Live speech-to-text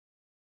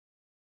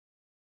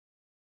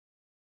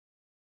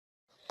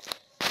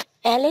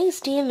Alex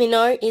de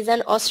Minaur is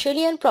an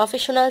Australian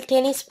professional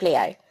tennis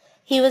player.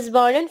 He was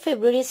born on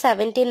February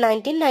 17,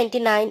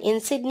 1999 in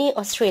Sydney,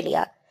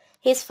 Australia.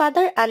 His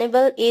father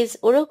Anibal is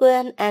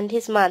Uruguayan and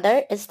his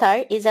mother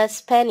Esther is a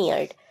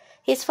Spaniard.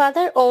 His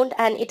father owned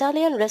an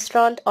Italian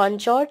restaurant on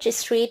George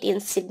Street in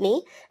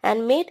Sydney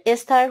and met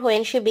Esther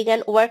when she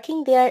began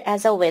working there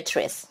as a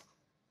waitress.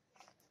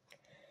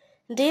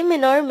 De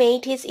Minaur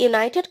made his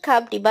United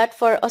Cup debut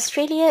for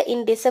Australia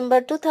in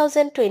December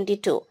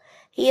 2022.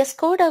 He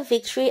scored a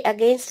victory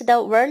against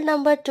the world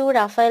number 2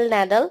 Rafael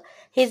Nadal,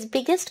 his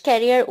biggest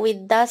career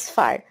win thus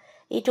far.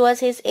 It was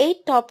his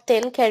 8th top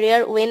 10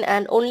 career win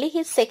and only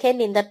his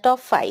second in the top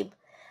 5.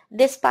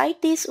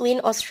 Despite this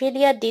win,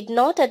 Australia did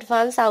not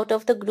advance out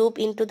of the group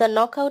into the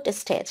knockout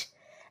stage.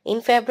 In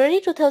February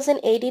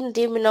 2018,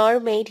 De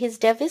Minaur made his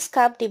Davis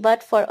Cup debut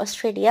for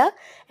Australia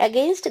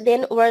against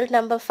then world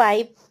number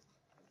 5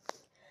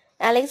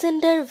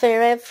 Alexander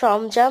Zverev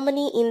from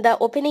Germany in the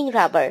opening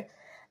rubber.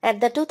 At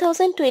the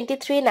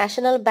 2023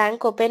 National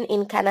Bank Open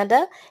in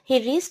Canada, he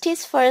reached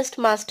his first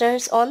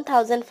Masters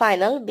 1000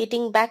 final,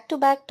 beating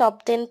back-to-back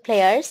top 10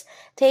 players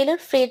Taylor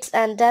Fritz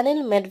and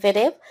Daniil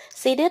Medvedev,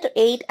 seeded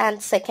 8th and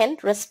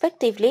 2nd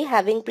respectively,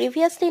 having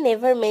previously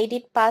never made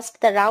it past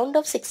the round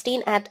of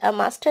 16 at a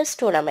Masters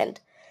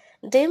tournament.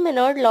 De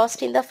Minaur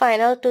lost in the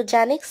final to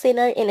Jannik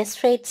Sinner in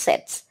straight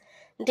sets.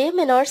 De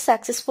Minaur's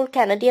successful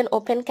Canadian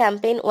Open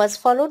campaign was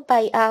followed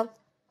by a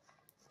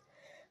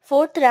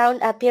fourth-round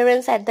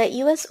appearance at the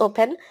US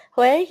Open,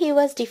 where he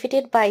was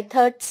defeated by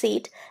third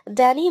seed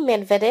Daniil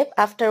Medvedev.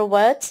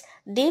 Afterwards,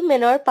 De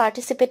Minaur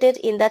participated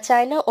in the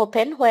China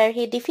Open, where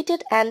he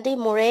defeated Andy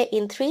Murray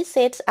in 3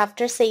 sets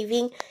after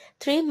saving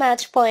 3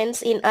 match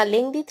points in a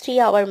lengthy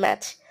 3-hour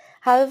match.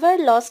 However,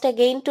 lost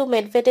again to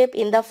Medvedev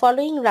in the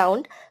following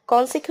round.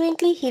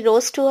 Consequently, he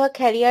rose to a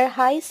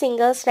career-high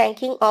singles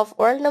ranking of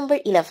world number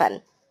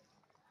 11.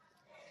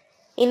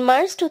 In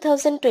March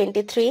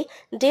 2023,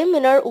 De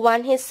Minaur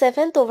won his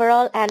 7th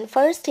overall and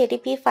first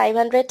ATP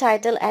 500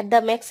 title at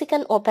the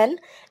Mexican Open,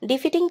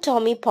 defeating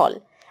Tommy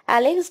Paul.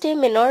 Alex de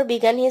Minaur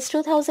began his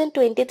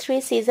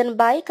 2023 season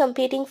by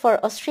competing for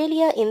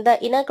Australia in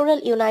the inaugural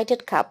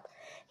United Cup.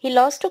 He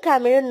lost to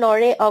Cameron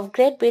Norrie of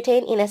Great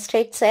Britain in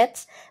straight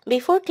sets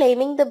before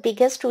claiming the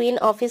biggest win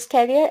of his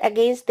career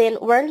against then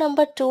world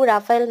number 2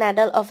 Rafael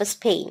Nadal of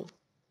Spain.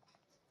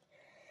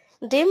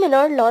 De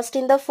Minaur lost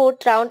in the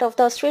 4th round of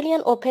the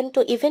Australian Open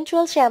to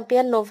eventual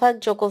champion Novak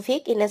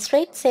Djokovic in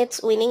straight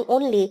sets, winning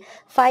only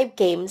 5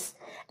 games.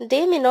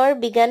 De Minaur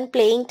began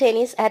playing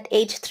tennis at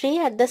age 3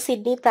 at the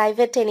Sydney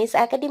Private Tennis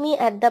Academy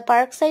at the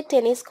Parkside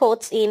Tennis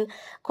Courts in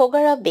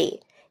Kogarah Bay.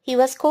 He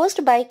was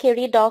coached by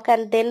Kerry Dock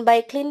and then by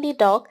Clindy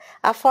Dock,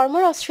 a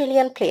former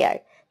Australian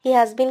player. He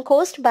has been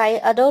coached by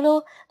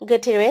Adolo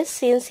Gutierrez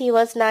since he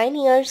was 9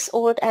 years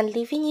old and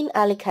living in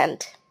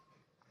Alicante.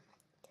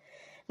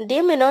 De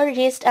Minaur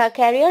reached a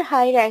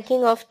career-high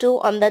ranking of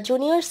 2 on the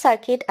junior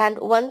circuit and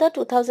won the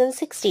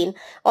 2016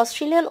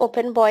 Australian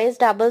Open boys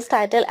doubles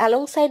title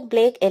alongside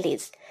Blake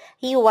Ellis.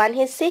 He won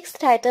his 6th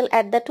title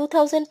at the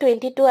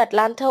 2022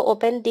 Atlanta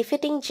Open,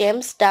 defeating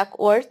James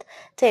Duckworth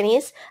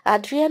Tennis,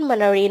 Adrian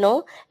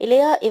Manarino,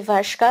 Ilya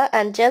Ivashka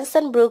and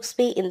Jenson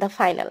Brooksby in the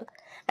final.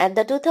 At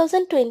the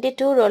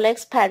 2022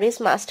 Rolex Paris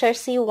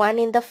Masters, he won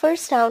in the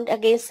first round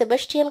against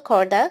Sebastian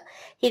Corda.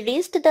 He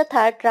reached the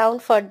 3rd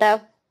round for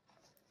the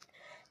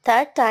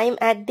 3rd time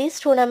at this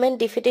tournament,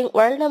 defeating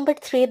world number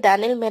 3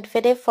 Daniil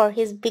Medvedev for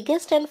his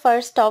biggest and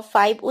first top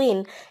 5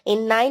 win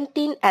in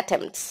 19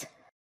 attempts.